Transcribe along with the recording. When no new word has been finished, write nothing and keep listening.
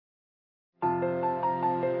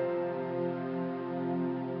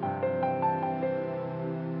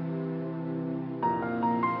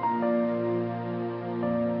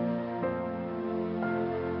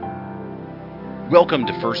Welcome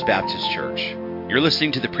to First Baptist Church. You're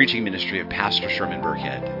listening to the preaching ministry of Pastor Sherman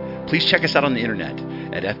Burkhead. Please check us out on the internet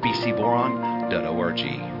at fbcboron.org.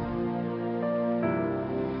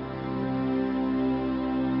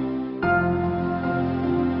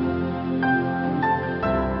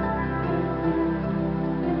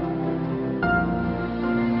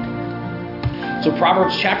 So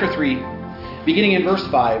Proverbs chapter 3, beginning in verse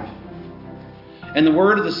 5, and the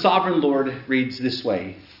word of the sovereign Lord reads this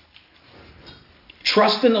way: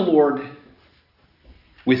 Trust in the Lord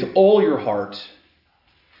with all your heart,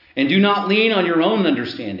 and do not lean on your own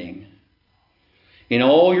understanding. In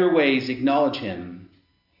all your ways acknowledge him,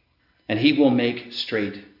 and he will make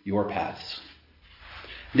straight your paths.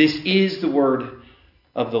 This is the word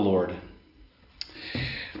of the Lord.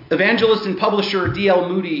 Evangelist and publisher D.L.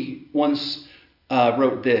 Moody once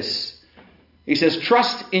wrote this. He says,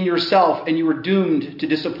 "Trust in yourself and you are doomed to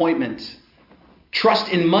disappointment. Trust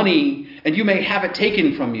in money and you may have it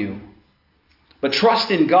taken from you. But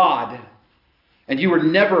trust in God and you are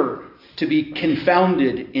never to be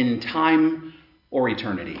confounded in time or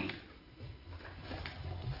eternity."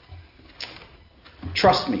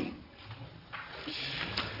 Trust me.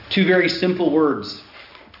 Two very simple words.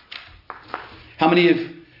 How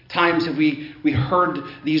many times have we heard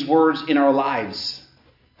these words in our lives?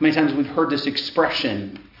 How many times we've heard this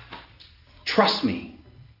expression, trust me?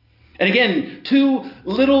 And again, two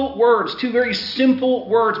little words, two very simple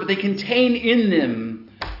words, but they contain in them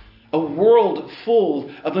a world full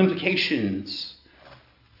of implications.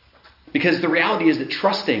 Because the reality is that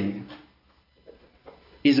trusting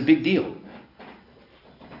is a big deal.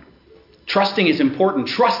 Trusting is important.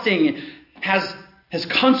 Trusting has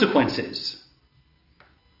consequences.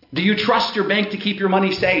 Do you trust your bank to keep your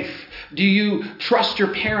money safe? Do you trust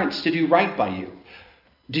your parents to do right by you?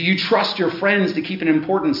 Do you trust your friends to keep an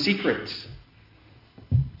important secret?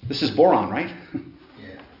 This is boron, right?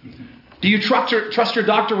 Yeah. Do you trust your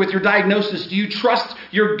doctor with your diagnosis? Do you trust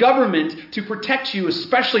your government to protect you,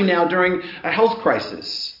 especially now during a health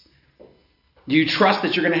crisis? Do you trust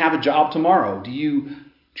that you're going to have a job tomorrow? Do you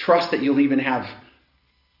trust that you'll even have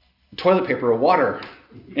toilet paper or water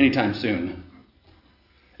anytime soon?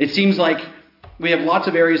 It seems like we have lots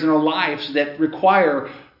of areas in our lives that require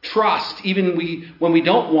trust. Even when we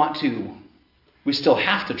don't want to, we still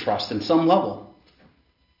have to trust in some level.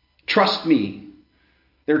 Trust me.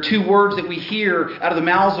 There are two words that we hear out of the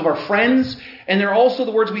mouths of our friends, and they're also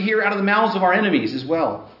the words we hear out of the mouths of our enemies as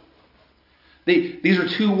well. These are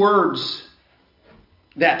two words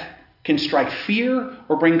that can strike fear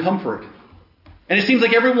or bring comfort. And it seems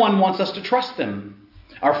like everyone wants us to trust them.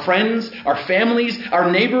 Our friends, our families, our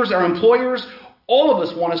neighbors, our employers, all of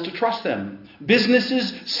us want us to trust them.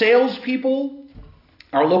 Businesses, salespeople,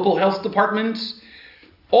 our local health departments,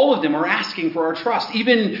 all of them are asking for our trust.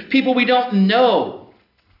 Even people we don't know,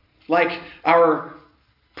 like our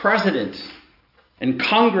president and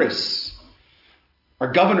Congress,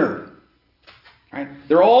 our governor, right?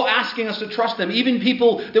 They're all asking us to trust them. Even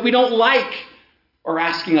people that we don't like are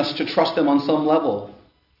asking us to trust them on some level.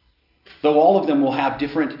 Though all of them will have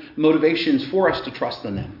different motivations for us to trust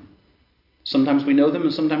in them. Sometimes we know them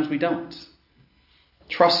and sometimes we don't.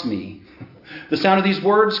 Trust me. The sound of these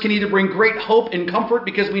words can either bring great hope and comfort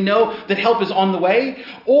because we know that help is on the way,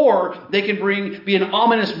 or they can be an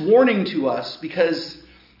ominous warning to us because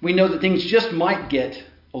we know that things just might get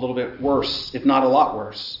a little bit worse, if not a lot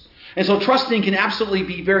worse. And so trusting can absolutely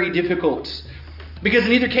be very difficult because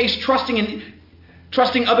in either case,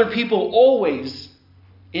 trusting other people always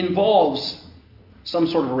involves some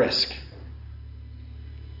sort of risk.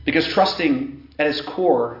 Because trusting at its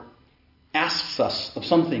core asks us of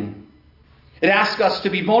something. It asks us to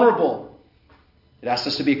be vulnerable. It asks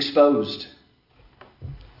us to be exposed.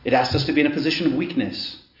 It asks us to be in a position of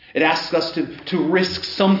weakness. It asks us to risk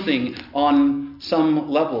something on some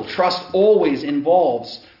level. Trust always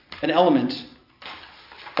involves an element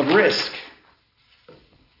of risk.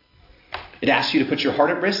 It asks you to put your heart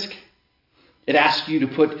at risk. It asks you to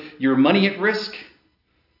put your money at risk.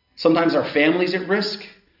 Sometimes our families at risk.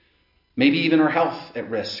 Maybe even our health at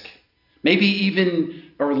risk. Maybe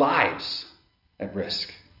even our lives at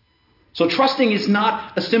risk. So trusting is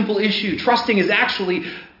not a simple issue. Trusting is actually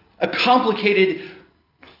a complicated,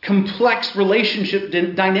 complex relationship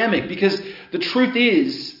dynamic. Because the truth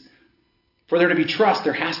is, for there to be trust,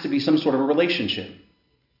 there has to be some sort of a relationship.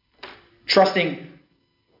 Trusting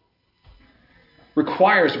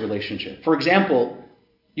requires a relationship. For example,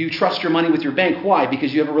 you trust your money with your bank. Why?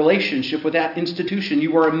 Because you have a relationship with that institution.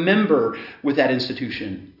 You are a member with that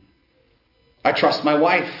institution. I trust my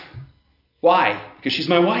wife. Why? Because she's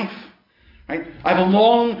my wife. Right? I have a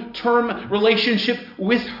long-term relationship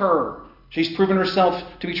with her. She's proven herself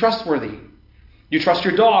to be trustworthy. You trust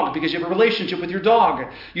your dog because you have a relationship with your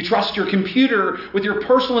dog. You trust your computer with your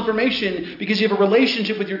personal information because you have a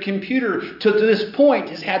relationship with your computer to this point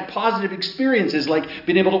has had positive experiences like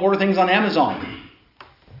being able to order things on Amazon.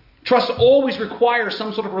 Trust always requires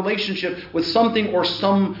some sort of relationship with something or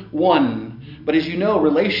someone. But as you know,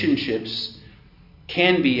 relationships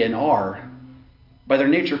can be and are, by their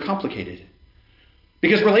nature, complicated.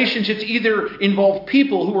 Because relationships either involve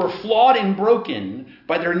people who are flawed and broken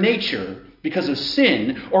by their nature because of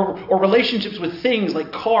sin, or relationships with things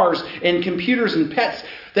like cars and computers and pets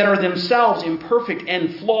that are themselves imperfect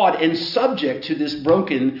and flawed and subject to this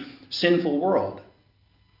broken, sinful world.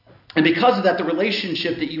 And because of that, the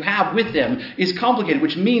relationship that you have with them is complicated,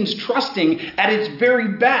 which means trusting at its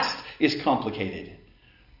very best is complicated.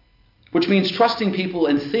 Which means trusting people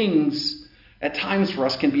and things at times for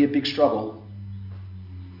us can be a big struggle.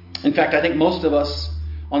 In fact, I think most of us,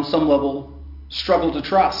 on some level, struggle to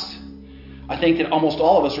trust. I think that almost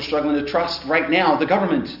all of us are struggling to trust right now the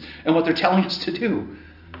government and what they're telling us to do.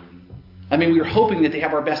 I mean, we're hoping that they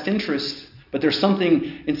have our best interests, but there's something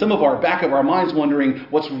in some of our back of our minds wondering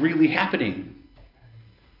what's really happening.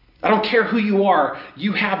 I don't care who you are,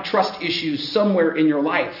 you have trust issues somewhere in your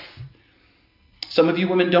life. Some of you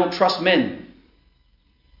women don't trust men.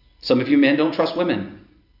 Some of you men don't trust women.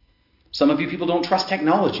 Some of you people don't trust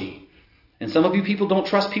technology. And some of you people don't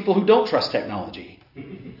trust people who don't trust technology.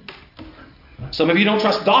 Some of you don't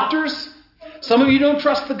trust doctors. Some of you don't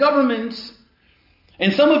trust the government.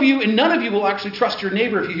 And some of you, and none of you will actually trust your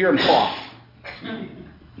neighbor if you hear him cough.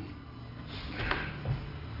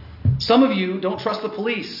 Some of you don't trust the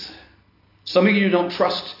police. Some of you don't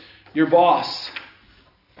trust your boss.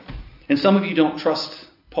 And some of you don't trust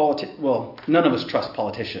none of us trust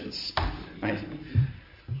politicians. Right?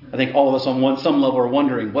 I think all of us on some level are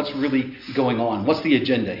wondering what's really going on. What's the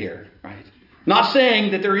agenda here? Right? Not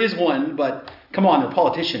saying that there is one, but come on, they're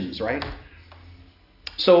politicians, right?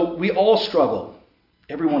 So we all struggle,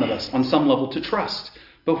 every one of us, on some level to trust.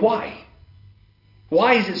 But why?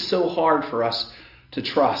 Why is it so hard for us to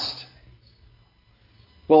trust?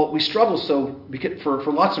 Well, we struggle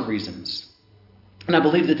for lots of reasons. And I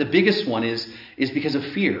believe that the biggest one is because of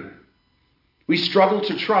fear. We struggle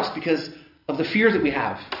to trust because of the fear that we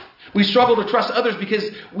have. We struggle to trust others because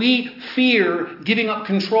we fear giving up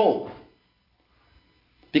control.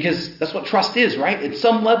 Because that's what trust is, right? At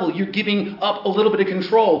some level, you're giving up a little bit of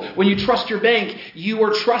control. When you trust your bank, you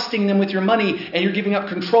are trusting them with your money and you're giving up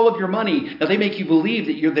control of your money. Now, they make you believe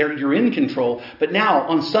that you're in control. But now,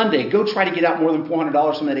 on Sunday, go try to get out more than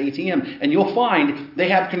 $400 from that ATM and you'll find they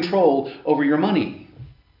have control over your money.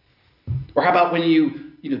 Or how about when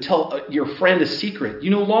you tell your friend a secret? You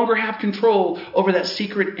no longer have control over that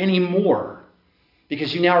secret anymore.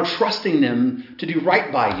 Because you now are trusting them to do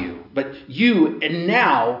right by you. But you and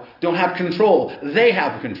now don't have control. They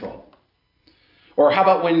have control. Or how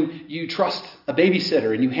about when you trust a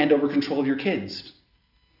babysitter and you hand over control of your kids?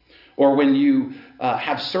 Or when you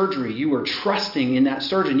have surgery, you are trusting in that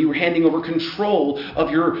surgeon. You are handing over control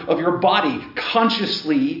of your body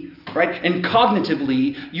consciously, right? And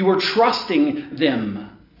cognitively, you are trusting them.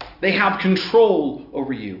 They have control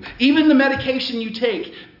over you. Even the medication you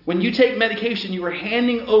take. When you take medication, you are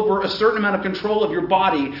handing over a certain amount of control of your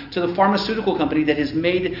body to the pharmaceutical company that has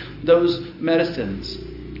made those medicines.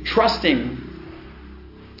 Trusting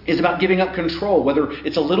is about giving up control, whether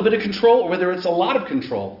it's a little bit of control or whether it's a lot of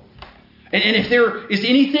control. And if there is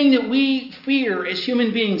anything that we fear as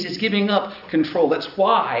human beings, is giving up control. That's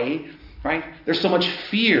why, right, there's so much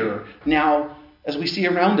fear now as we see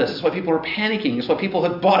around us. That's why people are panicking. That's why people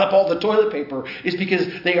have bought up all the toilet paper, is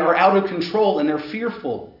because they are out of control and they're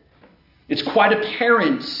fearful. It's quite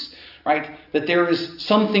apparent, right, that there is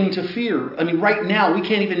something to fear. I mean, right now, we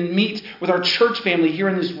can't even meet with our church family here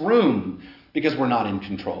in this room because we're not in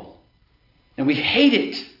control. And we hate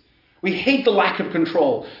it. We hate the lack of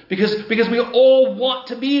control because we all want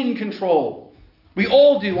to be in control. We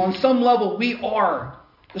all do. On some level, we are.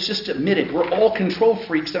 Let's just admit it. We're all control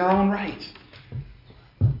freaks in our own right.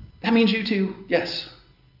 That means you too. Yes.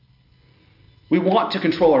 We want to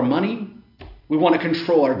control our money. We want to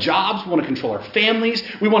control our jobs. We want to control our families.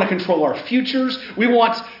 We want to control our futures. We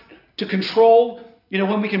want to control,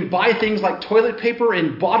 when we can buy things like toilet paper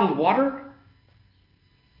and bottled water.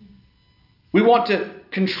 We want to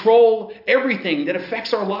control everything that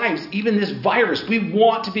affects our lives, even this virus. We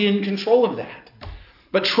want to be in control of that.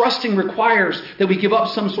 But trusting requires that we give up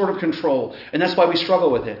some sort of control. And that's why we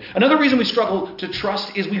struggle with it. Another reason we struggle to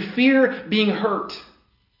trust is we fear being hurt.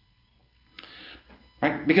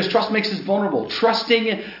 Right? Because trust makes us vulnerable.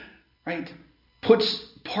 Trusting, right, puts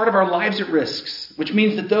part of our lives at risk, which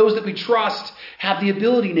means that those that we trust have the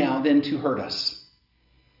ability now then to hurt us.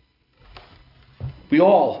 We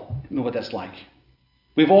all know what that's like.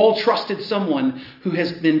 We've all trusted someone who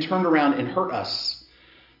has been turned around and hurt us.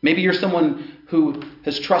 Maybe you're someone who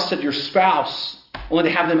has trusted your spouse only to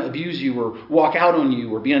have them abuse you or walk out on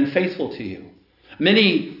you or be unfaithful to you.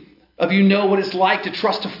 Many of you know what it's like to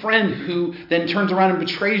trust a friend who then turns around and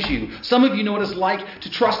betrays you. Some of you know what it's like to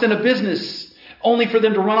trust in a business only for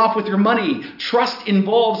them to run off with your money. Trust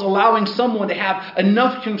involves allowing someone to have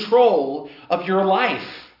enough control of your life,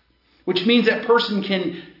 which means that person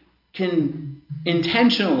can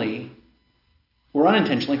intentionally or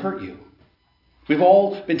unintentionally hurt you. We've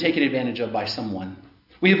all been taken advantage of by someone.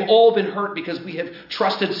 We have all been hurt because we have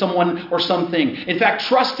trusted someone or something. In fact,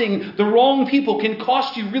 trusting the wrong people can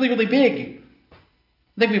cost you really, really big.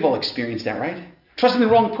 I think we've all experienced that, right? Trusting the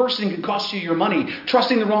wrong person can cost you your money.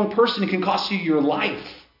 Trusting the wrong person can cost you your life.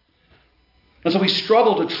 And so we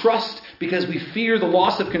struggle to trust because we fear the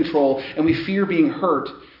loss of control and we fear being hurt.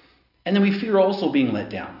 And then we fear also being let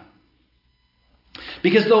down.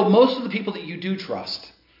 Because though most of the people that you do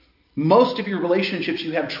trust, most of your relationships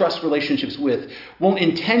you have trust relationships with, won't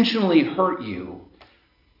intentionally hurt you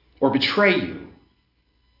or betray you,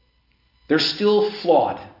 they're still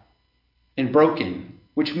flawed and broken,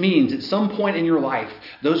 which means at some point in your life,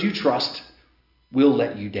 those you trust will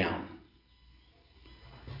let you down.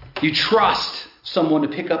 You trust someone to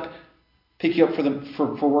pick you up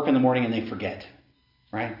for work in the morning and they forget,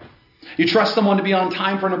 right? You trust someone to be on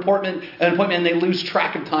time for an appointment and they lose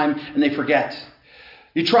track of time and they forget.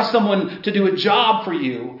 You trust someone to do a job for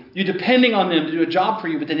you. You're depending on them to do a job for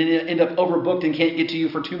you, but then they end up overbooked and can't get to you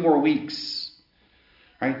for 2 more weeks.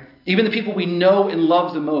 Right? Even the people we know and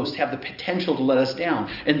love the most have the potential to let us down.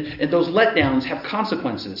 And those letdowns have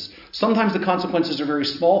consequences. Sometimes the consequences are very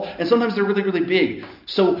small, and sometimes they're really, really big.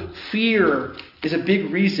 So fear is a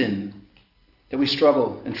big reason that we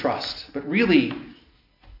struggle and trust. But really,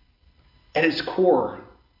 at its core,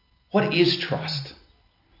 what is trust?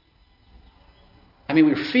 I mean,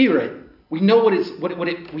 we fear it. We know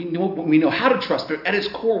we know how to trust, but at its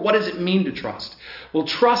core, what does it mean to trust? Well,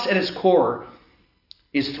 trust at its core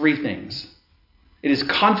is 3 things. It is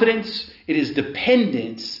confidence, it is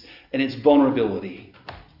dependence, and it's vulnerability.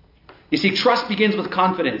 You see, trust begins with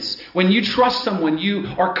confidence. When you trust someone, you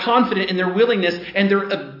are confident in their willingness and their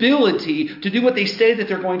ability to do what they say that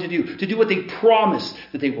they're going to do what they promise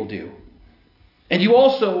that they will do. And you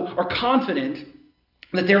also are confident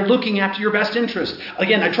that they're looking after your best interest.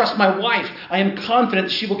 Again, I trust my wife. I am confident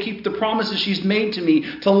that she will keep the promises she's made to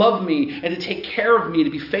me, to love me, and to take care of me, to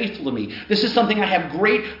be faithful to me. This is something I have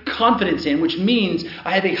great confidence in, which means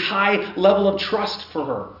I have a high level of trust for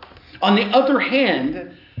her. On the other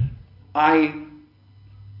hand, I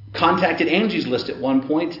contacted Angie's List at one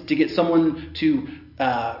point to get someone to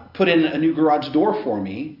put in a new garage door for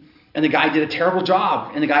me, and the guy did a terrible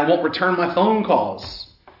job, and the guy won't return my phone calls.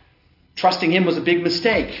 Trusting him was a big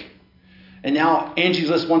mistake. And now Angie's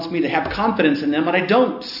List wants me to have confidence in them, and I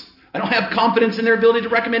don't. I don't have confidence in their ability to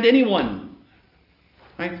recommend anyone.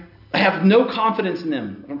 Right? I have no confidence in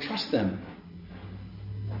them. I don't trust them.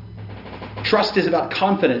 Trust is about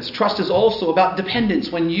confidence. Trust is also about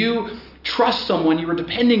dependence. When you trust someone, you are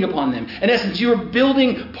depending upon them. In essence, you are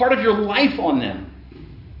building part of your life on them,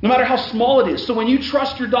 no matter how small it is. So when you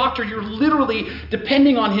trust your doctor, you're literally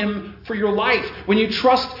depending on him for your life. When you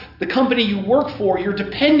trust the company you work for, you're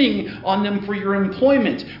depending on them for your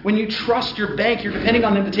employment. When you trust your bank, you're depending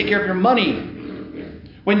on them to take care of your money.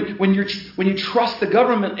 When you trust the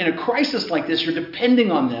government in a crisis like this, you're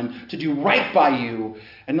depending on them to do right by you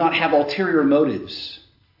and not have ulterior motives.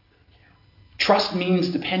 Trust means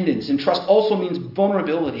dependence, and trust also means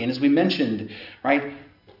vulnerability. And as we mentioned, right,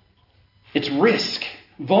 it's risk.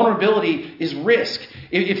 Vulnerability is risk.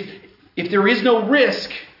 If there is no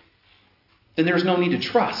risk, then there's no need to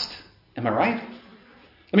trust. Am I right?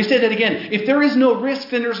 Let me say that again. If there is no risk,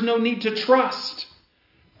 then there's no need to trust.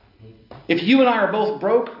 If you and I are both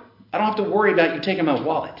broke, I don't have to worry about you taking my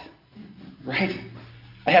wallet. Right?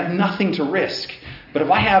 I have nothing to risk. But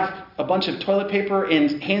if I have a bunch of toilet paper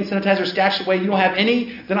and hand sanitizer stashed away, you don't have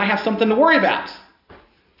any, then I have something to worry about.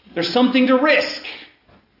 There's something to risk.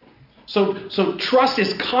 So trust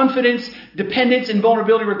is confidence, dependence, and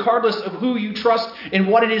vulnerability regardless of who you trust and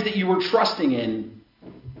what it is that you were trusting in.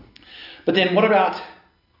 But then what about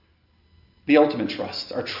the ultimate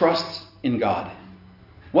trust, our trust in God?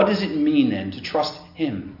 What does it mean then to trust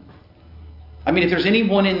Him? I mean, if there's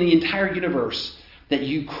anyone in the entire universe that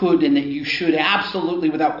you could and that you should absolutely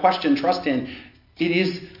without question trust in, it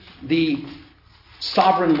is the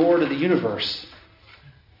sovereign Lord of the universe.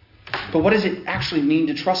 But what does it actually mean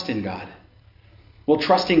to trust in God? Well,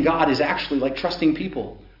 trusting God is actually like trusting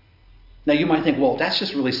people. Now you might think, well, that's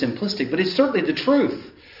just really simplistic, but it's certainly the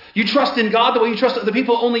truth. You trust in God the way you trust other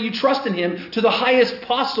people, only you trust in Him to the highest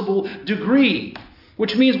possible degree.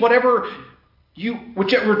 Which means whichever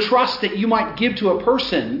trust that you might give to a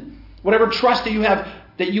person, whatever trust that you have,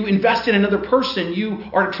 that you invest in another person, you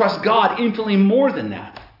are to trust God infinitely more than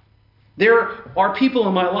that. There are people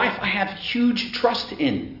in my life I have huge trust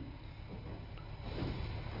in.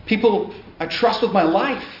 People I trust with my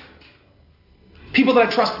life. People that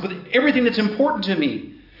I trust with everything that's important to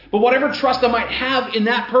me. But whatever trust I might have in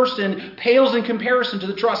that person pales in comparison to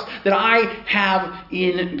the trust that I have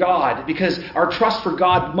in God. Because our trust for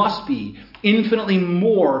God must be infinitely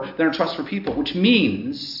more than our trust for people. Which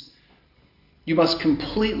means you must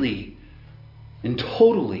completely and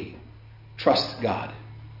totally trust God.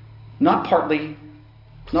 Not partly,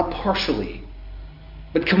 not partially,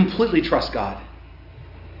 but completely trust God.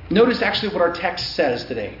 Notice actually what our text says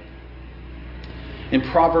today. In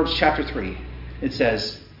Proverbs chapter 3, it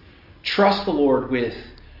says, trust the Lord with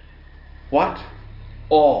what?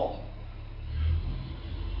 All.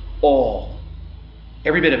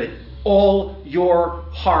 Every bit of it. All your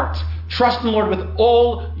heart. Trust in the Lord with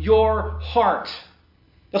all your heart.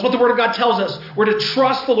 That's what the Word of God tells us. We're to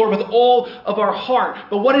trust the Lord with all of our heart.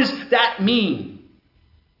 But what does that mean?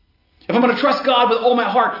 If I'm going to trust God with all my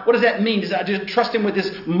heart, what does that mean? Does that just trust Him with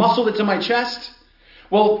this muscle that's in my chest?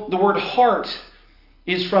 Well, the word heart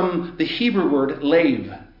is from the Hebrew word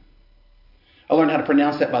lave. I learned how to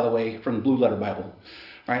pronounce that, by the way, from the Blue Letter Bible.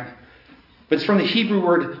 Right? But it's from the Hebrew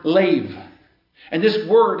word lave. And this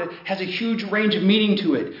word has a huge range of meaning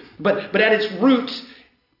to it. But at its root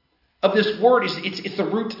of this word, it's the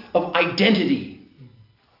root of identity.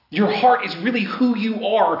 Your heart is really who you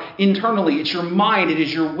are internally. It's your mind. It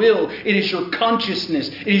is your will. It is your consciousness.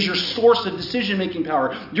 It is your source of decision-making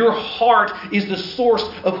power. Your heart is the source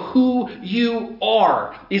of who you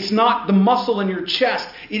are. It's not the muscle in your chest.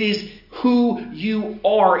 It is who you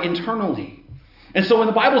are internally. And so when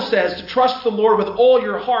the Bible says to trust the Lord with all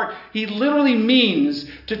your heart, He literally means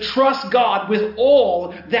to trust God with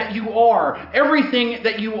all that you are. Everything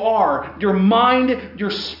that you are. Your mind,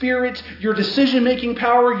 your spirit, your decision-making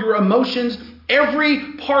power, your emotions.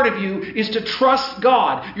 Every part of you is to trust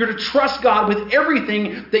God. You're to trust God with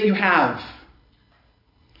everything that you have.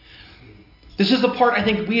 This is the part I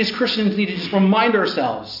think we as Christians need to just remind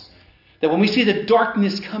ourselves. That when we see the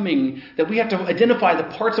darkness coming, that we have to identify the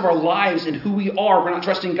parts of our lives and who we are we're not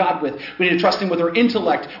trusting God with. We need to trust Him with our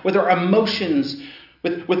intellect, with our emotions,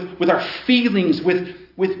 with our feelings, with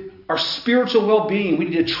our spiritual well-being. We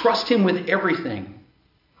need to trust Him with everything.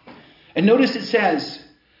 And notice it says,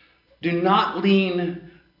 do not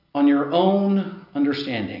lean on your own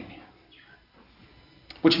understanding.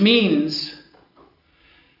 Which means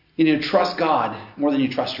you need to trust God more than you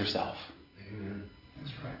trust yourself.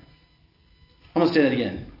 I'm going to say that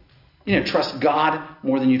again. You need to trust God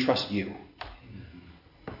more than you trust you.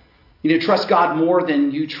 You need to trust God more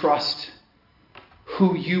than you trust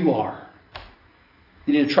who you are.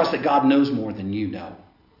 You need to trust that God knows more than you know.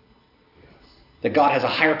 That God has a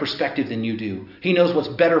higher perspective than you do. He knows what's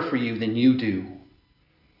better for you than you do.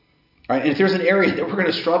 Right? And if there's an area that we're going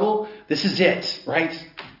to struggle, this is it, right?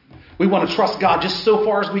 We want to trust God just so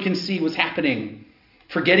far as we can see what's happening,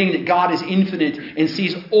 forgetting that God is infinite and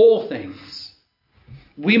sees all things.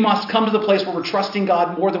 We must come to the place where we're trusting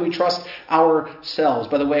God more than we trust ourselves.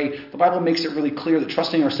 By the way, the Bible makes it really clear that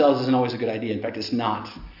trusting ourselves isn't always a good idea. In fact, it's not.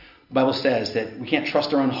 The Bible says that we can't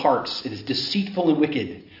trust our own hearts. It is deceitful and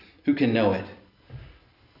wicked. Who can know it?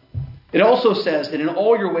 It also says that in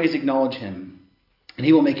all your ways acknowledge Him, and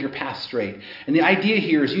He will make your path straight. And the idea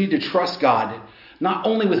here is you need to trust God not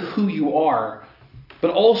only with who you are,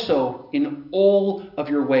 but also in all of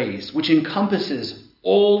your ways, which encompasses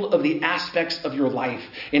all of the aspects of your life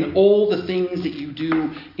and all the things that you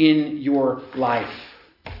do in your life.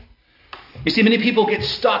 You see, many people get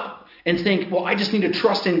stuck and think, well, I just need to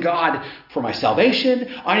trust in God for my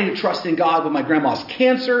salvation. I need to trust in God with my grandma's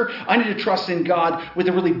cancer. I need to trust in God with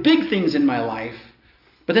the really big things in my life.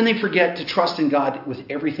 But then they forget to trust in God with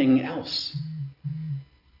everything else.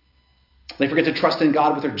 They forget to trust in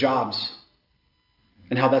God with their jobs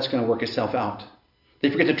and how that's going to work itself out. They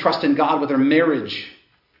forget to trust in God with their marriage,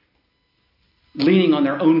 leaning on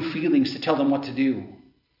their own feelings to tell them what to do.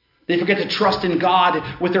 They forget to trust in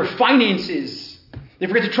God with their finances. They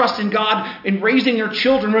forget to trust in God in raising their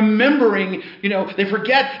children, remembering, they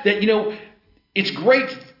forget that, it's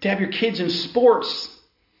great to have your kids in sports,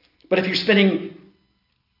 but if you're spending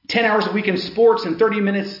 10 hours a week in sports and 30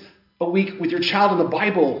 minutes a week with your child in the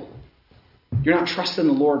Bible, You're not trusting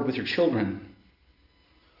the Lord with your children.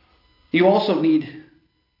 You also need,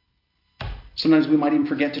 sometimes we might even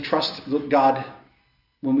forget to trust God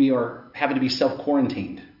when we are having to be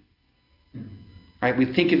self-quarantined. Right? We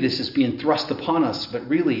think of this as being thrust upon us, but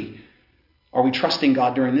really, are we trusting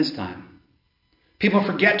God during this time? People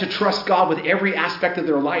forget to trust God with every aspect of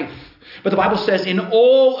their life. But the Bible says, in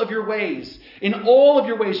all of your ways, you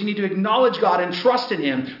need to acknowledge God and trust in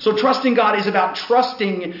Him. So trusting God is about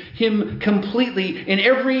trusting Him completely in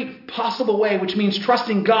every possible way, which means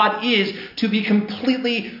trusting God is to be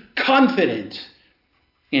completely confident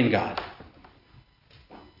in God.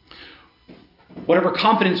 Whatever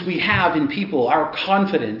confidence we have in people, our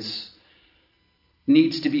confidence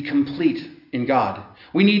needs to be complete in God.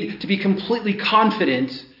 We need to be completely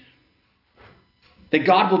confident that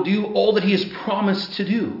God will do all that He has promised to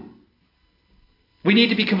do. We need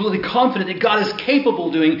to be completely confident that God is capable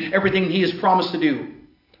of doing everything He has promised to do.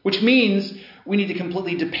 Which means we need to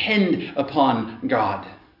completely depend upon God.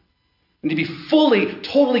 We need to be fully,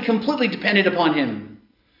 totally, completely dependent upon Him.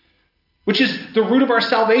 Which is the root of our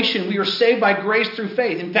salvation. We are saved by grace through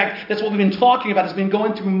faith. In fact, that's what we've been talking about. It's been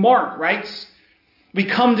going through Mark, right? We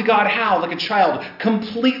come to God how? Like a child,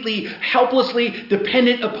 completely, helplessly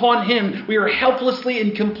dependent upon Him. We are helplessly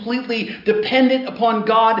and completely dependent upon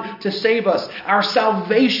God to save us. Our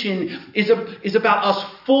salvation is about us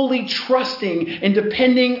fully trusting and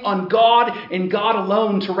depending on God and God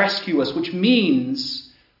alone to rescue us, which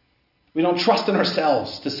means we don't trust in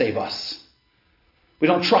ourselves to save us. We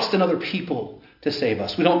don't trust in other people to save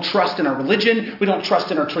us. We don't trust in our religion. We don't trust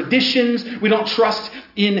in our traditions. We don't trust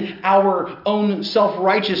in our own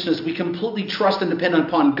self-righteousness. We completely trust and depend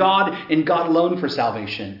upon God and God alone for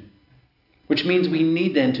salvation. Which means we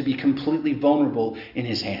need then to be completely vulnerable in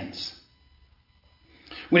His hands.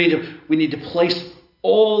 We need to place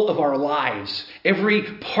all of our lives, every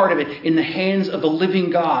part of it, in the hands of the living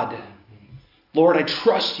God. Lord, I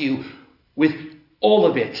trust You with all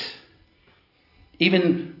of it.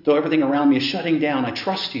 Even though everything around me is shutting down, I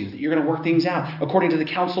trust You that You're going to work things out according to the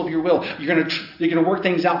counsel of Your will. You're going to work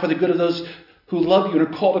things out for the good of those who love You and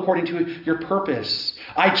are called according to Your purpose.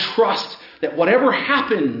 I trust that whatever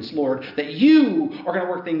happens, Lord, that You are going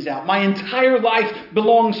to work things out. My entire life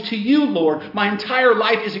belongs to You, Lord. My entire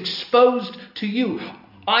life is exposed to You.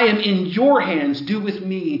 I am in Your hands. Do with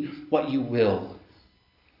me what You will.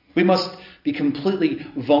 We must be completely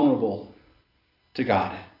vulnerable to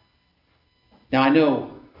God. Now, I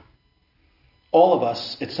know all of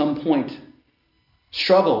us at some point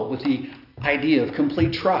struggle with the idea of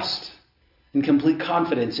complete trust and complete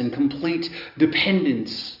confidence and complete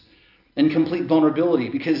dependence and complete vulnerability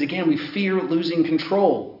because, again, we fear losing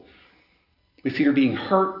control. We fear being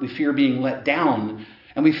hurt. We fear being let down.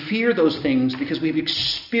 And we fear those things because we've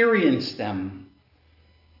experienced them,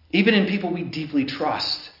 even in people we deeply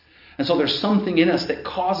trust. And so there's something in us that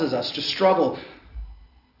causes us to struggle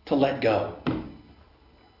to let go.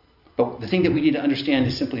 But the thing that we need to understand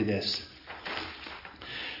is simply this.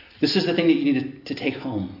 This is the thing that you need to take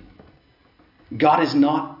home. God is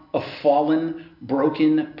not a fallen,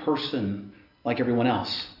 broken person like everyone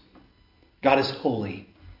else. God is holy.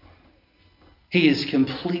 He is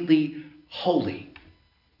completely holy,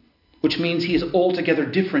 which means He is altogether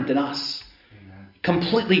different than us. Amen.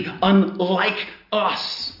 Completely unlike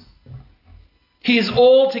us. He is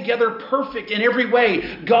altogether perfect in every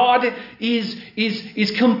way. God is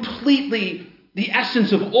completely the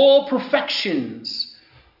essence of all perfections.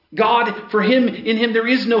 God, for Him, in Him there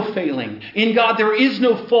is no failing. In God there is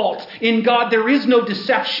no fault. In God there is no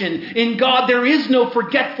deception. In God there is no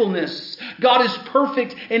forgetfulness. God is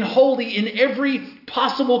perfect and holy in every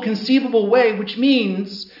possible conceivable way, which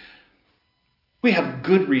means we have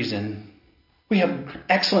good reason. We have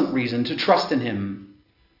excellent reason to trust in Him.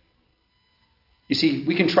 You see,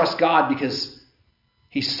 we can trust God because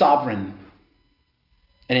He's sovereign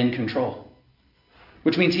and in control.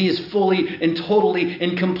 Which means He is fully and totally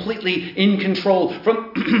and completely in control.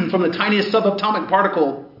 From the tiniest subatomic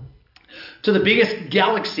particle to the biggest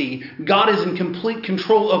galaxy, God is in complete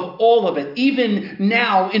control of all of it. Even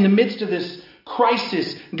now, in the midst of this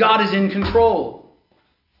crisis, God is in control.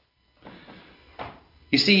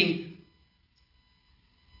 You see,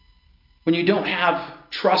 when you don't have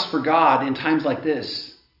trust for God in times like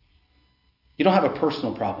this, you don't have a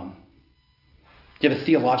personal problem. You have a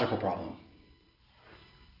theological problem.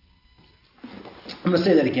 I'm going to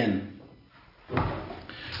say that again.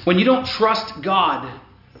 When you don't trust God,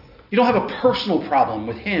 you don't have a personal problem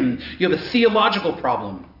with Him. You have a theological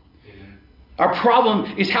problem. Our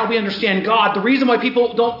problem is how we understand God. The reason why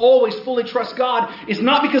people don't always fully trust God is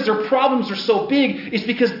not because their problems are so big. It's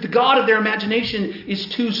because the God of their imagination is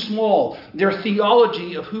too small. Their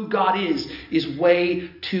theology of who God is way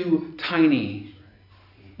too tiny.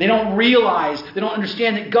 They don't realize, they don't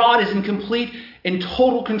understand that God is in complete and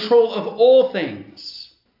total control of all things.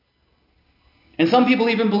 And some people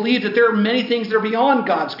even believe that there are many things that are beyond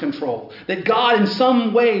God's control. That God in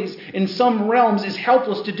some ways, in some realms, is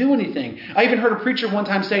helpless to do anything. I even heard a preacher one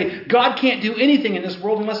time say, God can't do anything in this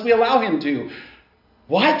world unless we allow him to.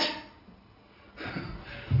 What?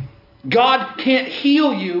 God can't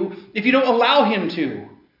heal you if you don't allow him to.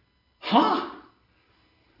 Huh?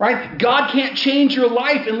 Right? God can't change your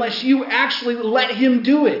life unless you actually let him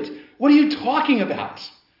do it. What are you talking about?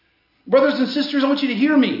 Brothers and sisters, I want you to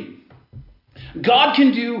hear me. God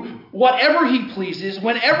can do whatever he pleases,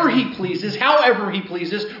 whenever he pleases, however he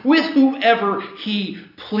pleases, with whoever he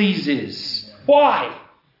pleases. Why?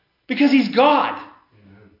 Because he's God.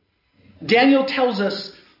 Daniel tells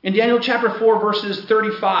us in Daniel chapter 4, verses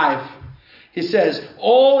 35, it says,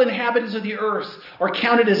 all inhabitants of the earth are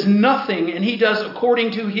counted as nothing, and he does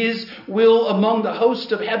according to his will among the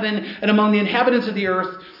host of heaven and among the inhabitants of the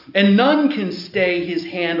earth, and none can stay his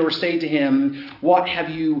hand or say to him, what have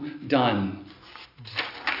you done?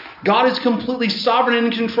 God is completely sovereign and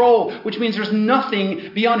in control, which means there's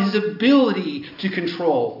nothing beyond his ability to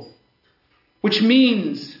control. Which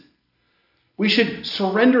means we should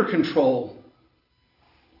surrender control,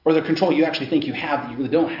 or the control you actually think you have that you really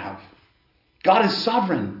don't have. God is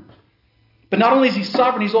sovereign. But not only is he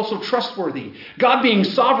sovereign, he's also trustworthy. God being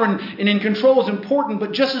sovereign and in control is important,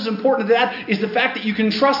 but just as important as that is the fact that you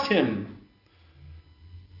can trust him.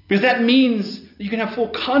 Because that means that you can have full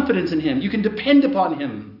confidence in him. You can depend upon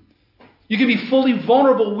him. You can be fully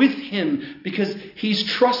vulnerable with him because he's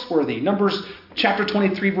trustworthy. Numbers chapter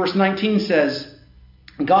 23, verse 19 says,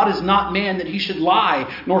 God is not man that he should lie,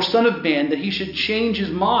 nor son of man that he should change his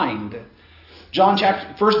mind. 1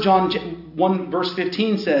 John 1, verse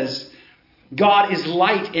 15 says, God is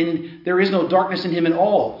light and there is no darkness in him at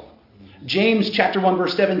all. James chapter 1,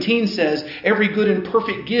 verse 17 says, every good and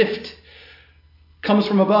perfect gift comes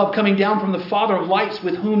from above, coming down from the Father of lights,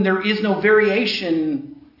 with whom there is no variation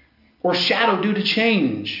or shadow due to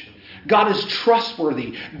change. God is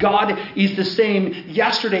trustworthy. God is the same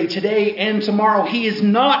yesterday, today, and tomorrow. He is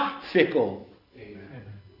not fickle. Amen.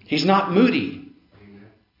 He's not moody. Amen.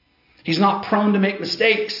 He's not prone to make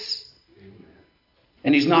mistakes. Amen.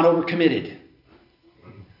 And he's not overcommitted.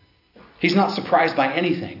 He's not surprised by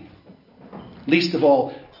anything. Least of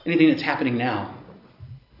all, anything that's happening now.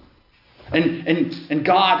 And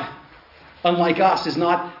God, unlike us, is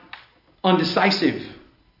not undecisive.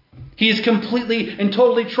 He is completely and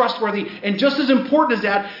totally trustworthy. And just as important as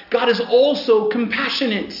that, God is also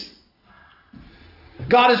compassionate.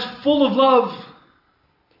 God is full of love.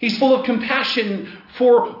 He's full of compassion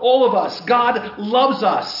for all of us. God loves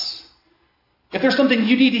us. If there's something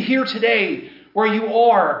you need to hear today where you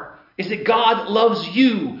are, is that God loves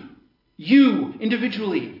you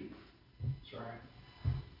individually. That's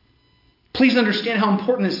right. Please understand how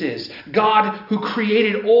important this is. God, who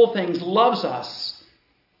created all things, loves us.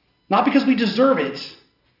 Not because we deserve it,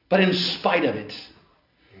 but in spite of it.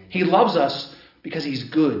 He loves us because he's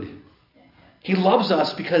good. He loves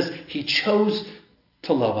us because he chose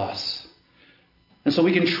to love us. And so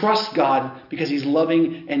we can trust God because he's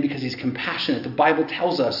loving and because he's compassionate. The Bible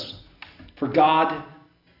tells us, for God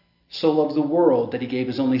so loved the world that he gave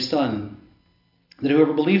his only Son, that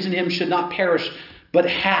whoever believes in him should not perish, but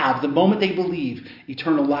have, the moment they believe,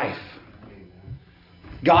 eternal life.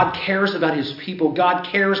 God cares about his people. God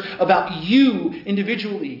cares about you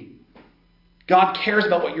individually. God cares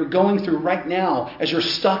about what you're going through right now as you're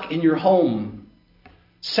stuck in your home,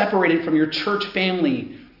 separated from your church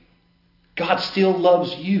family. God still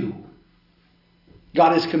loves you.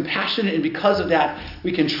 God is compassionate, and because of that,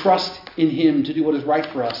 we can trust in him to do what is right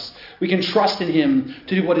for us. We can trust in him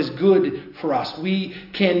to do what is good for us. We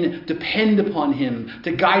can depend upon him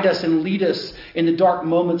to guide us and lead us in the dark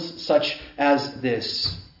moments such as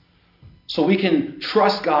this. So we can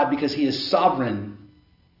trust God because he is sovereign.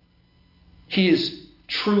 He is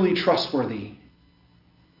truly trustworthy.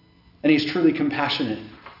 And he's truly compassionate.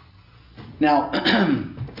 Now,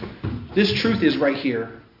 this truth is right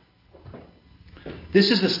here. This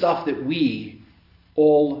is the stuff that we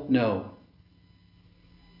all know.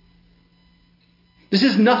 This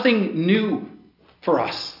is nothing new for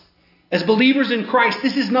us. As believers in Christ,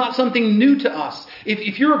 this is not something new to us.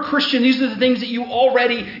 If you're a Christian, these are the things that you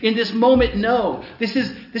already in this moment know. This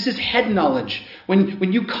is head knowledge.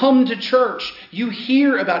 When you come to church, you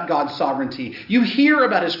hear about God's sovereignty. You hear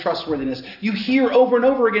about His trustworthiness. You hear over and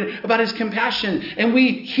over again about His compassion. And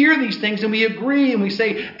we hear these things and we agree and we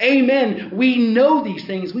say, amen. We know these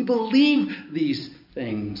things. We believe these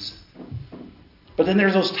things. But then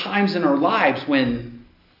there's those times in our lives when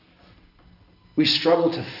we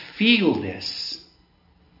struggle to feel this.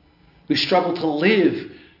 We struggle to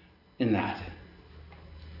live in that.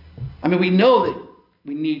 I mean, we know that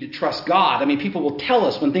we need to trust God. I mean, people will tell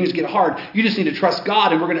us when things get hard, you just need to trust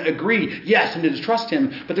God, and we're going to agree, yes, I need to trust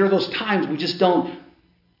Him. But there are those times we just don't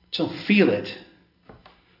feel it.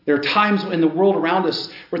 There are times in the world around us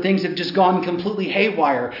where things have just gone completely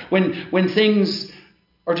haywire, when things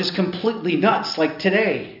are just completely nuts, like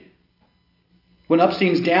today. When up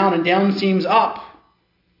seems down and down seems up.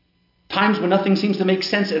 Times when nothing seems to make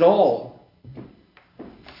sense at all.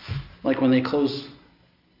 Like when they close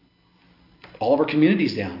all of our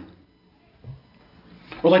communities down.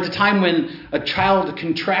 Or like the time when a child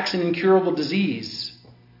contracts an incurable disease.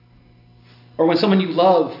 Or when someone you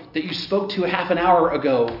love that you spoke to a half an hour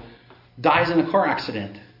ago dies in a car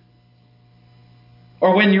accident.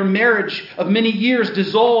 Or when your marriage of many years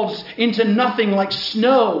dissolves into nothing like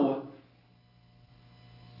snow.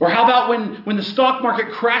 Or how about when the stock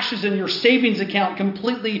market crashes and your savings account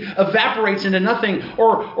completely evaporates into nothing?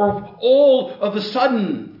 Or all of a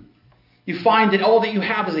sudden you find that all that you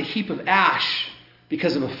have is a heap of ash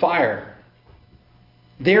because of a fire.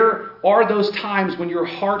 There are those times when your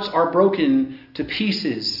hearts are broken to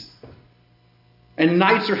pieces. And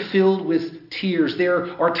nights are filled with tears.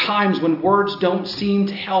 There are times when words don't seem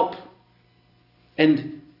to help.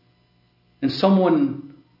 And someone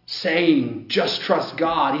saying, just trust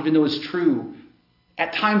God, even though it's true,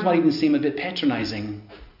 at times might even seem a bit patronizing.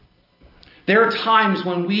 There are times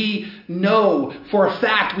when we know for a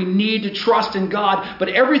fact we need to trust in God, but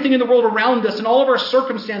everything in the world around us and all of our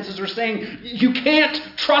circumstances are saying, you can't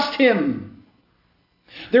trust Him.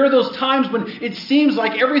 There are those times when it seems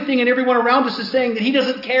like everything and everyone around us is saying that He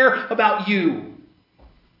doesn't care about you.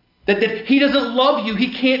 That He doesn't love you.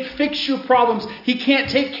 He can't fix your problems. He can't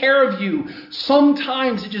take care of you.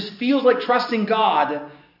 Sometimes it just feels like trusting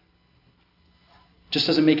God just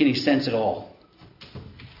doesn't make any sense at all.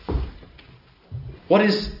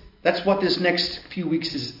 That's what this next few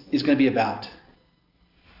weeks is going to be about.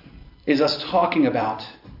 Is us talking about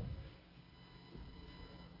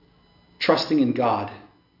trusting in God.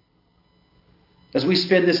 As we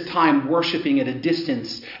spend this time worshiping at a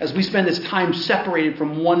distance, as we spend this time separated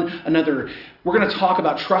from one another, we're going to talk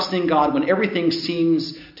about trusting God when everything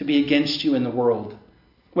seems to be against you in the world.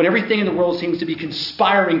 When everything in the world seems to be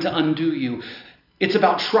conspiring to undo you. It's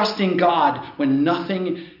about trusting God when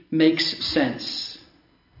nothing makes sense.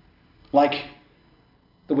 Like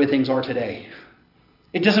the way things are today.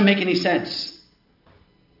 It doesn't make any sense.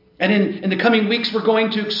 And in the coming weeks, we're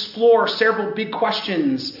going to explore several big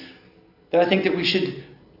questions that I think that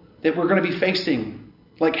we're going to be facing.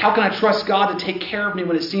 Like, how can I trust God to take care of me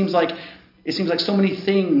when it seems like so many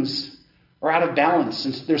things are out of balance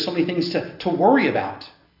and there's so many things to worry about?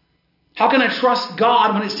 How can I trust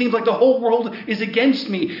God when it seems like the whole world is against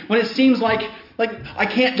me? When it seems like I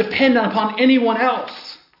can't depend upon anyone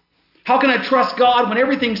else? How can I trust God when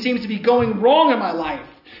everything seems to be going wrong in my life?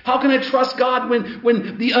 How can I trust God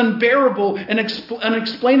when the unbearable and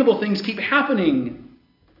unexplainable things keep happening?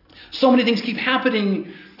 So many things keep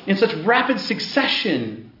happening in such rapid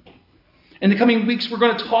succession. In the coming weeks, we're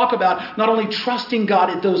going to talk about not only trusting God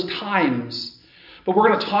at those times, but we're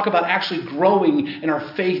going to talk about actually growing in our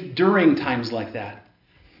faith during times like that.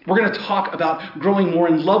 We're going to talk about growing more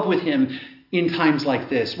in love with Him in times like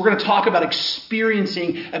this. We're going to talk about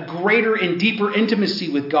experiencing a greater and deeper intimacy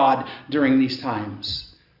with God during these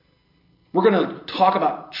times. We're going to talk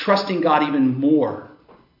about trusting God even more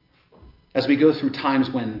as we go through times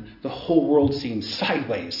when the whole world seems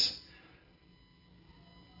sideways.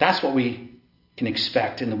 That's what we can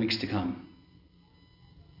expect in the weeks to come.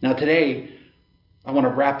 Now today, I want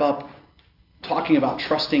to wrap up talking about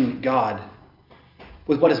trusting God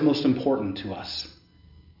with what is most important to us.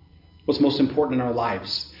 What's most important in our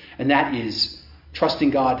lives. And that is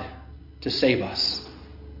trusting God to save us.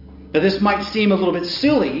 Now this might seem a little bit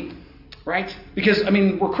silly, right? Because,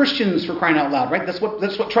 we're Christians, for crying out loud, right? That's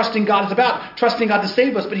what trusting God is about. Trusting God to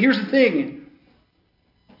save us. But here's the thing.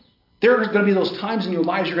 There are going to be those times in your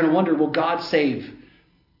lives you're going to wonder, will God save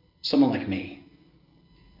someone like me?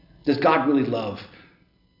 Does God really love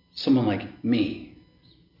someone like me?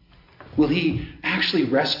 Will He actually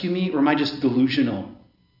rescue me, or am I just delusional?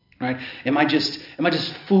 Right? Am I just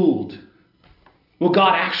fooled? Will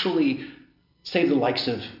God actually save the likes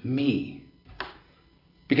of me?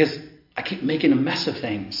 Because I keep making a mess of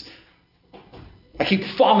things. I keep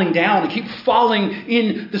falling down. I keep falling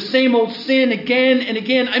in the same old sin again and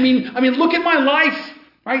again. I mean, look at my life,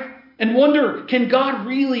 right? And wonder, can God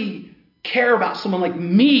really care about someone like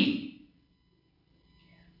me?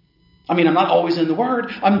 I mean, I'm not always in the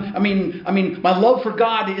Word. I mean, my love for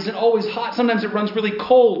God isn't always hot. Sometimes it runs really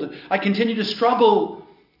cold. I continue to struggle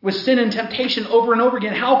with sin and temptation over and over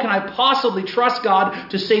again. How can I possibly trust God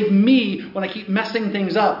to save me when I keep messing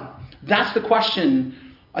things up? That's the question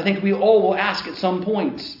I think we all will ask at some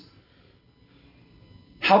point.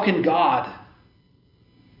 How can God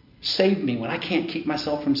save me when I can't keep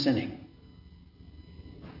myself from sinning?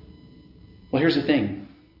 Well, here's the thing.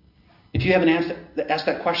 If you haven't asked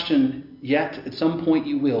that question yet, at some point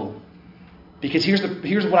you will. Because here's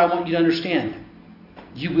what I want you to understand.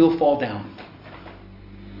 You will fall down.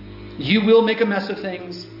 You will make a mess of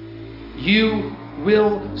things. You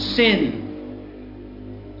will sin.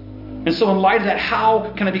 And so in light of that,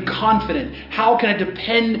 how can I be confident? How can I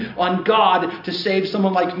depend on God to save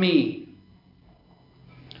someone like me?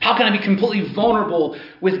 How can I be completely vulnerable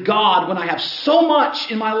with God when I have so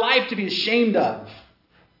much in my life to be ashamed of?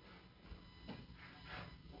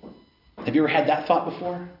 Have you ever had that thought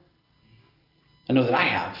before? I know that I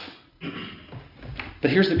have. But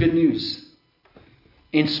here's the good news.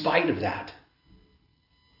 In spite of that,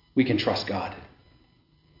 we can trust God.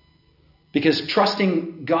 Because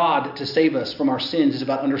trusting God to save us from our sins is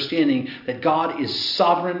about understanding that God is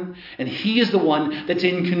sovereign and He is the one that's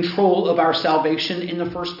in control of our salvation in the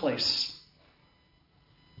first place.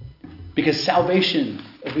 Because salvation,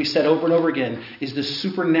 as we said over and over again, is the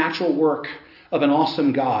supernatural work of an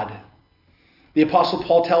awesome God. The Apostle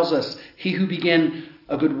Paul tells us, "He who began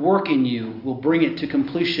a good work in you will bring it to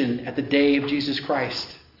completion at the day of Jesus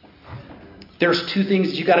Christ." There's two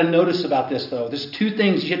things you got to notice about this, though. There's two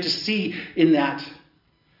things you have to see in that.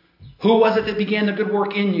 Who was it that began the good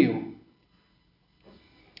work in you?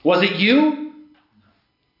 Was it you?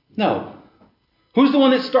 No. Who's the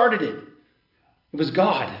one that started it? It was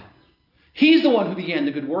God. He's the one who began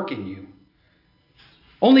the good work in you.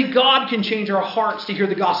 Only God can change our hearts to hear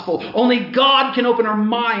the gospel. Only God can open our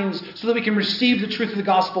minds so that we can receive the truth of the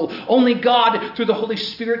gospel. Only God, through the Holy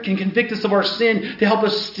Spirit, can convict us of our sin to help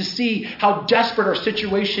us to see how desperate our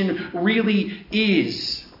situation really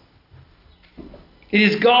is. It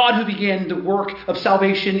is God who began the work of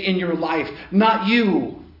salvation in your life, not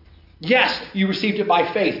you. Yes, you received it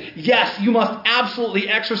by faith. Yes, you must absolutely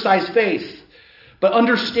exercise faith. But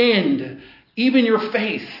understand, even your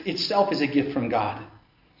faith itself is a gift from God.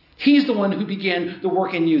 He's the one who began the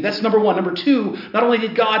work in you. That's number one. Number two, not only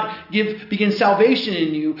did God begin salvation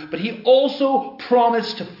in you, but He also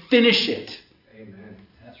promised to finish it. Amen.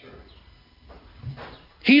 That's right.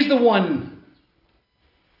 He's the one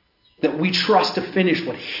that we trust to finish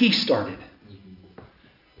what He started.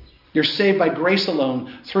 You're saved by grace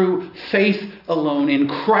alone, through faith alone, in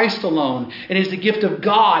Christ alone. And it is the gift of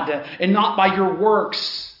God and not by your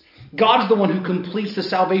works. God is the one who completes the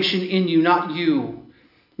salvation in you, not you.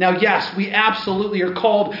 Now, yes, we absolutely are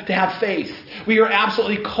called to have faith. We are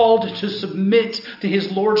absolutely called to submit to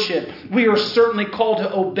His lordship. We are certainly called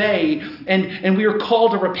to obey, and we are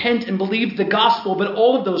called to repent and believe the gospel. But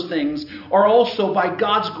all of those things are also by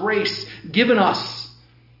God's grace given us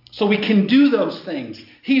so we can do those things.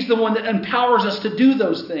 He's the one that empowers us to do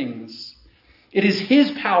those things. It is His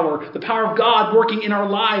power, the power of God working in our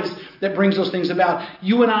lives, that brings those things about.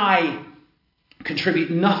 You and I contribute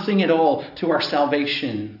nothing at all to our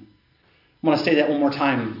salvation. I want to say that one more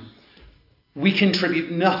time. We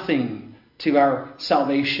contribute nothing to our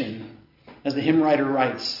salvation. As the hymn writer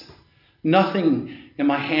writes, "Nothing in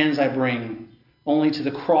my hands I bring, only to the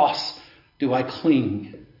cross do I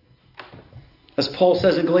cling." As Paul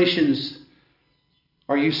says in Galatians,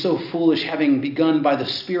 "Are you so foolish, having begun by the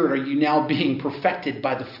Spirit, are you now being perfected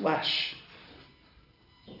by the flesh?"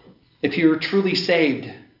 If you're truly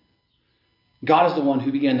saved, God is the one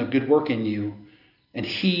who began the good work in you, and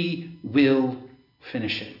He will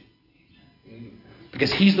finish it.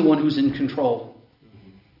 Because He's the one who's in control.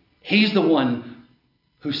 He's the one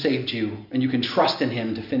who saved you, and you can trust in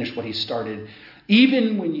Him to finish what He started,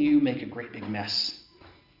 even when you make a great big mess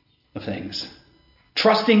of things.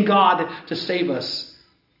 Trusting God to save us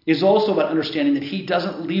is also about understanding that He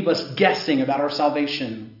doesn't leave us guessing about our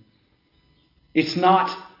salvation. It's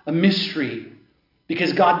not a mystery,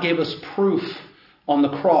 because God gave us proof on the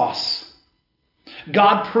cross.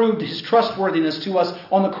 God proved his trustworthiness to us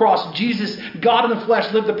on the cross. Jesus, God in the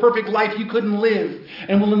flesh, lived the perfect life you couldn't live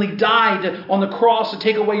and willingly died on the cross to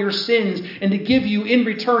take away your sins and to give you in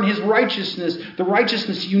return his righteousness, the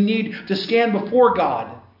righteousness you need to stand before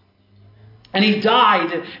God. And he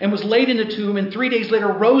died and was laid in the tomb and 3 days later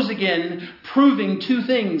rose again, proving two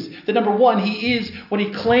things. That number one, he is what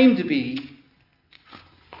he claimed to be.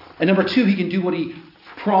 And number two, he can do what he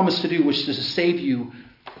promised to do, which is to save you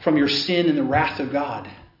from your sin and the wrath of God.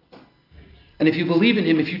 And if you believe in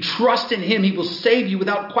him, if you trust in him, he will save you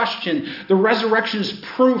without question. The resurrection is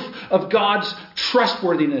proof of God's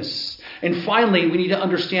trustworthiness. And finally, we need to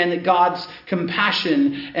understand that God's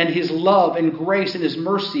compassion and his love and grace and his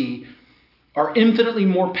mercy are infinitely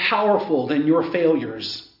more powerful than your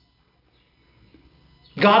failures.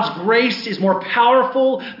 God's grace is more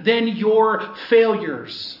powerful than your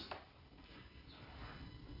failures.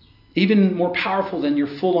 Even more powerful than your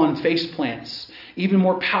full-on faceplants. Even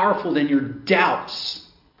more powerful than your doubts.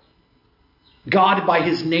 God, by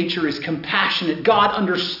his nature, is compassionate. God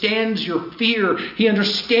understands your fear. He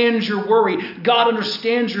understands your worry. God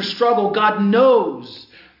understands your struggle. God knows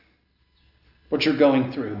what you're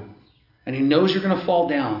going through. And he knows you're going to fall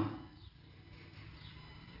down.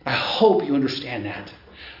 I hope you understand that.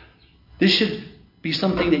 This should be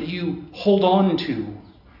something that you hold on to.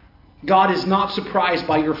 God is not surprised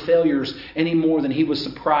by your failures any more than he was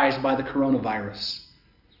surprised by the coronavirus.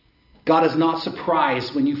 God is not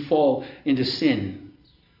surprised when you fall into sin.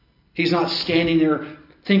 He's not standing there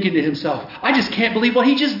thinking to himself, I just can't believe what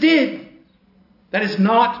he just did. That is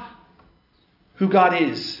not who God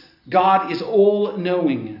is. God is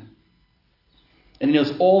all-knowing. And he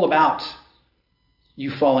knows all about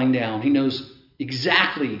you falling down. He knows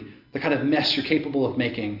exactly the kind of mess you're capable of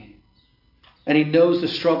making. And he knows the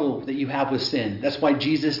struggle that you have with sin. That's why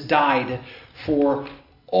Jesus died for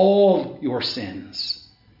all your sins.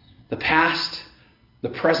 The past, the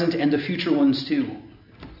present, and the future ones too.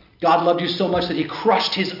 God loved you so much that he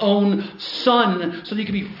crushed his own son so that you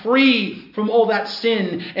could be free from all that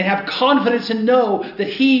sin and have confidence and know that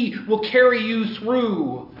he will carry you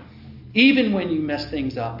through even when you mess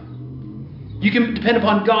things up. You can depend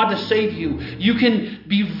upon God to save you. You can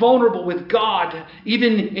be vulnerable with God,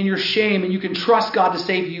 even in your shame, and you can trust God to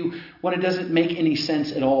save you when it doesn't make any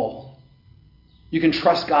sense at all. You can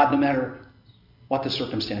trust God no matter what the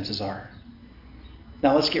circumstances are.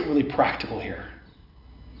 Now let's get really practical here.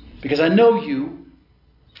 Because I know you,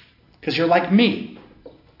 because you're like me.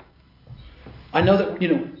 I know that,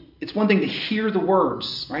 it's one thing to hear the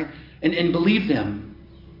words, right? And believe them,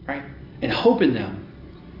 right? And hope in them.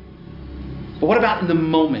 But what about in the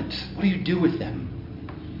moment? What do you do with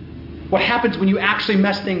them? What happens when you actually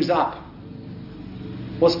mess things up?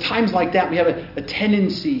 Well, it's times like that we have a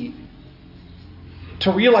tendency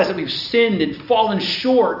to realize that we've sinned and fallen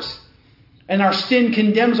short. And our sin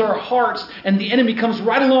condemns our hearts. And the enemy comes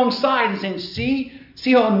right alongside and saying,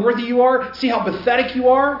 see how unworthy you are? See how pathetic you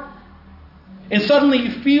are? And suddenly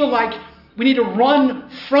you feel like we need to run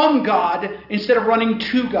from God instead of running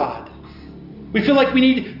to God. We feel like we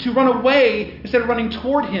need to run away instead of running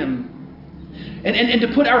toward him. And to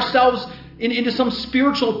put ourselves into some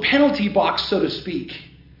spiritual penalty box, so to speak.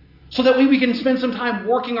 So that we can spend some time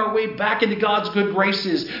working our way back into God's good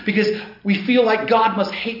graces. Because we feel like God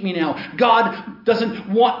must hate me now. God doesn't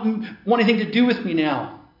want anything to do with me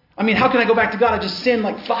now. I mean, how can I go back to God? I just sinned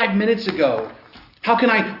like 5 minutes ago. How can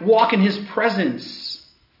I walk in his presence?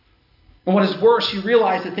 And what is worse, you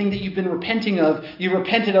realize the thing that you've been repenting of, you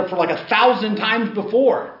repented of for like 1,000 times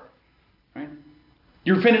before. Right?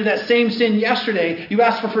 You repented of that same sin yesterday. You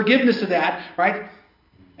asked for forgiveness of that, right?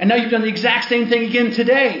 And now you've done the exact same thing again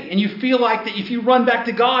today. And you feel like that if you run back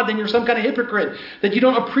to God, then you're some kind of hypocrite. That you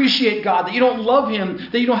don't appreciate God. That you don't love him.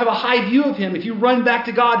 That you don't have a high view of him. If you run back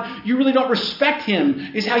to God, you really don't respect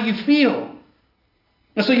him, is how you feel.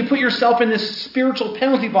 And so you put yourself in this spiritual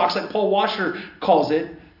penalty box, like Paul Washer calls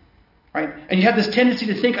it. Right? And you have this tendency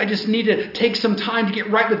to think, I just need to take some time to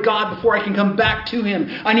get right with God before I can come back to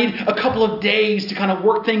him. I need a couple of days to kind of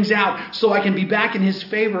work things out so I can be back in his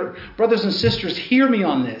favor. Brothers and sisters, hear me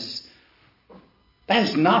on this. That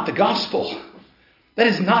is not the gospel. That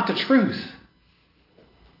is not the truth.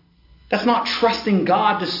 That's not trusting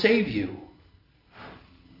God to save you.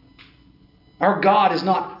 Our God is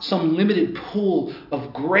not some limited pool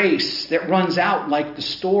of grace that runs out like the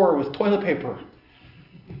store with toilet paper.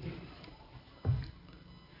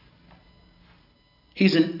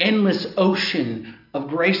 He's an endless ocean of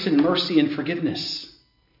grace and mercy and forgiveness.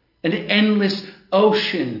 An endless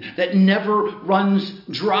ocean that never runs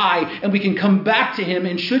dry. And we can come back to him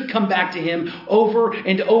and should come back to him over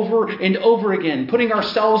and over and over again. Putting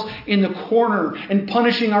ourselves in the corner and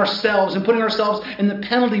punishing ourselves and putting ourselves in the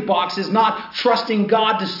penalty box is not trusting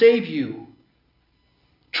God to save you.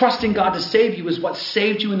 Trusting God to save you is what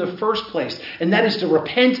saved you in the first place. And that is to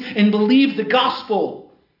repent and believe the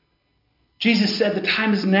gospel. Jesus said the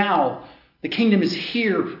time is now. The kingdom is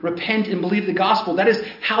here. Repent and believe the gospel. That is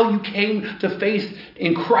how you came to faith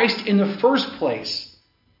in Christ in the first place.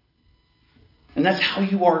 And that's how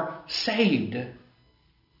you are saved.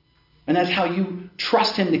 And that's how you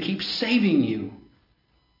trust him to keep saving you.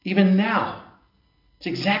 Even now. It's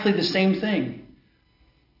exactly the same thing.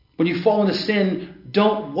 When you fall into sin,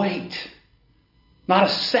 don't wait. Not a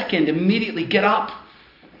second. Immediately get up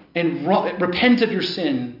and repent of your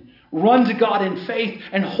sin. Run to God in faith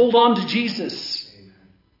and hold on to Jesus. Amen.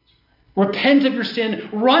 Repent of your sin.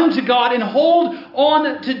 Run to God and hold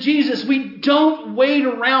on to Jesus. We don't wait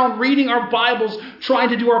around reading our Bibles, trying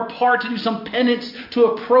to do our part, to do some penance, to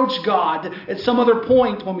approach God at some other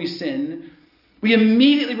point when we sin. We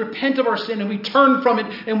immediately repent of our sin and we turn from it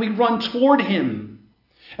and we run toward him.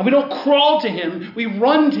 And we don't crawl to him, we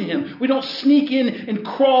run to him. We don't sneak in and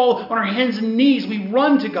crawl on our hands and knees. We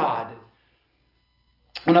run to God.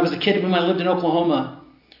 When I was a kid, when I lived in Oklahoma,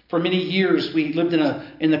 for many years, we lived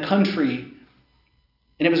in the country.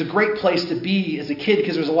 And it was a great place to be as a kid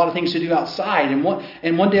because there was a lot of things to do outside. And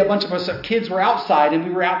one day a bunch of us kids were outside and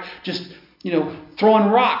we were out just, throwing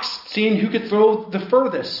rocks, seeing who could throw the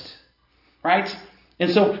furthest. Right?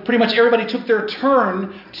 And so pretty much everybody took their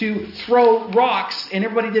turn to throw rocks, and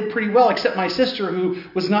everybody did pretty well except my sister, who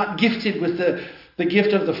was not gifted with the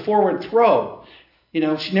gift of the forward throw. She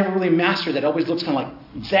never really mastered that. It always looks kind of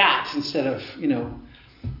like that instead of,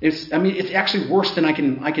 it's actually worse than I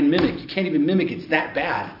can mimic. You can't even mimic it. It's that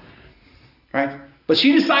bad. Right? But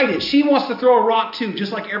she decided she wants to throw a rock too,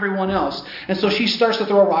 just like everyone else. And so she starts to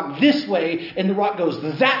throw a rock this way, and the rock goes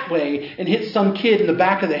that way and hits some kid in the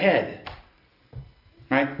back of the head.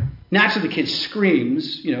 Right? Naturally, the kid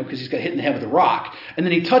screams, because he's got hit in the head with a rock. And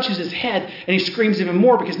then he touches his head, and he screams even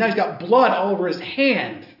more because now he's got blood all over his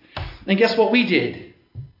hand. And guess what we did?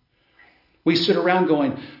 We stood around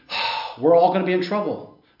going, we're all going to be in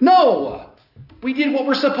trouble. No! We did what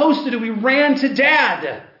we're supposed to do. We ran to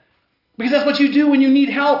Dad. Because that's what you do when you need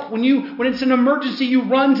help. When it's an emergency, you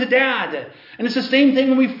run to Dad. And it's the same thing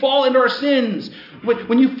when we fall into our sins.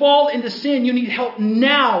 When you fall into sin, you need help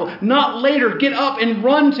now, not later. Get up and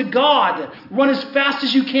run to God. Run as fast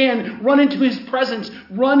as you can. Run into his presence.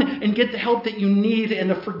 Run and get the help that you need and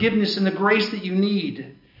the forgiveness and the grace that you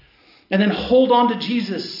need. And then hold on to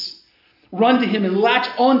Jesus. Run to him and latch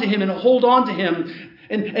on to him and hold on to him.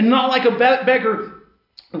 And not like a beggar.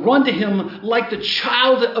 Run to him like the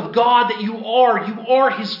child of God that you are. You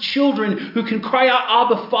are his children who can cry out,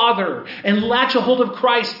 Abba, Father, and latch a hold of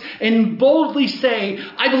Christ and boldly say,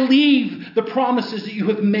 I believe the promises that you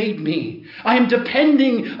have made me. I am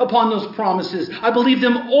depending upon those promises. I believe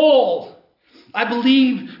them all. I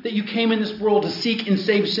believe that you came in this world to seek and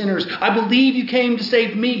save sinners. I believe you came to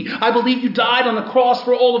save me. I believe you died on the cross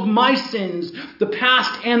for all of my sins, the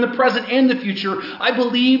past and the present and the future. I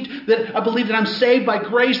believe that I'm saved by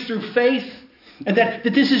grace through faith, and that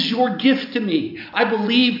this is your gift to me. I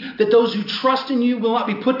believe that those who trust in you will not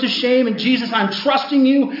be put to shame. And Jesus, I'm trusting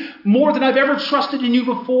you more than I've ever trusted in you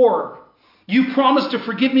before. You promised to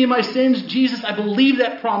forgive me of my sins. Jesus, I believe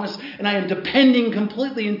that promise, and I am depending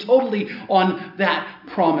completely and totally on that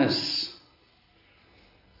promise.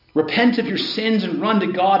 Repent of your sins and run to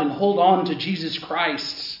God and hold on to Jesus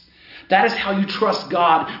Christ. That is how you trust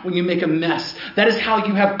God when you make a mess. That is how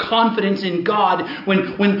you have confidence in God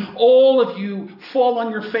when all of you fall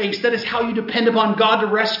on your face. That is how you depend upon God to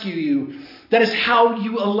rescue you. That is how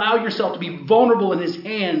you allow yourself to be vulnerable in his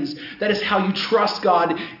hands. That is how you trust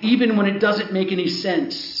God even when it doesn't make any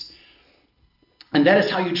sense. And that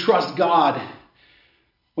is how you trust God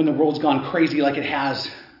when the world's gone crazy like it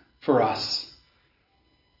has for us.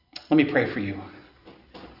 Let me pray for you.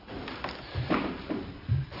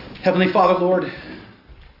 Heavenly Father, Lord,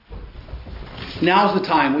 now is the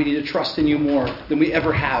time we need to trust in you more than we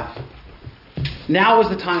ever have. Now is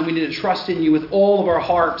the time we need to trust in you with all of our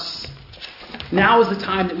hearts. Now is the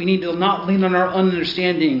time that we need to not lean on our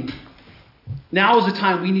understanding. Now is the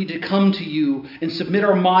time we need to come to you and submit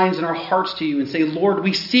our minds and our hearts to you and say, Lord,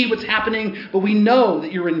 we see what's happening, but we know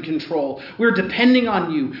that you're in control. We're depending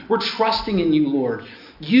on you. We're trusting in you, Lord.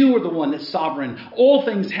 You are the one that's sovereign. All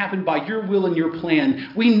things happen by your will and your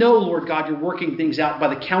plan. We know, Lord God, you're working things out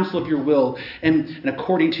by the counsel of your will and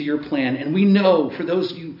according to your plan. And we know for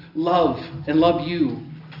those you love and love you,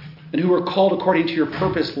 and who are called according to your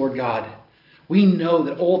purpose, Lord God. We know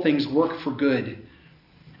that all things work for good.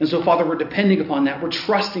 And so, Father, we're depending upon that. We're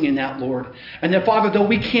trusting in that, Lord. And that, Father, though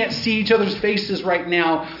we can't see each other's faces right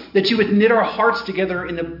now, that you would knit our hearts together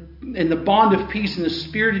in the bond of peace and the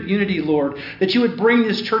spirit of unity, Lord. That you would bring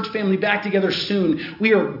this church family back together soon.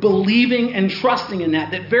 We are believing and trusting in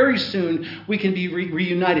that very soon we can be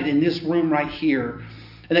reunited in this room right here.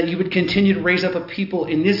 And that you would continue to raise up a people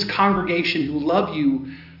in this congregation who love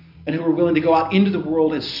you and who are willing to go out into the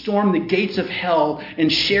world and storm the gates of hell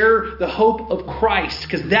and share the hope of Christ,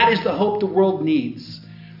 because that is the hope the world needs.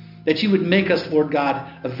 That you would make us, Lord God,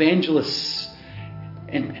 evangelists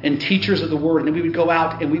and teachers of the word, and that we would go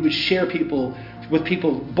out and we would share with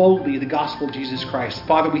people boldly the gospel of Jesus Christ.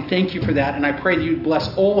 Father, we thank you for that, and I pray that you'd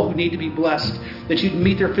bless all who need to be blessed, that you'd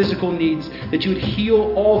meet their physical needs, that you would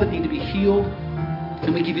heal all that need to be healed,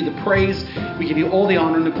 and we give you the praise, we give you all the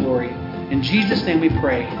honor and the glory. In Jesus' name we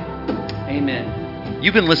pray. Amen.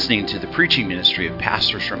 You've been listening to the preaching ministry of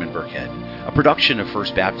Pastor Sherman Burkhead, a production of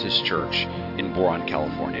First Baptist Church in Boron,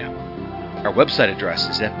 California. Our website address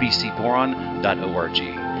is fbcboron.org.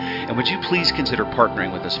 And would you please consider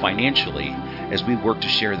partnering with us financially as we work to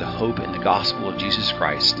share the hope and the gospel of Jesus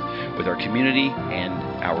Christ with our community and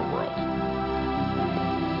our world.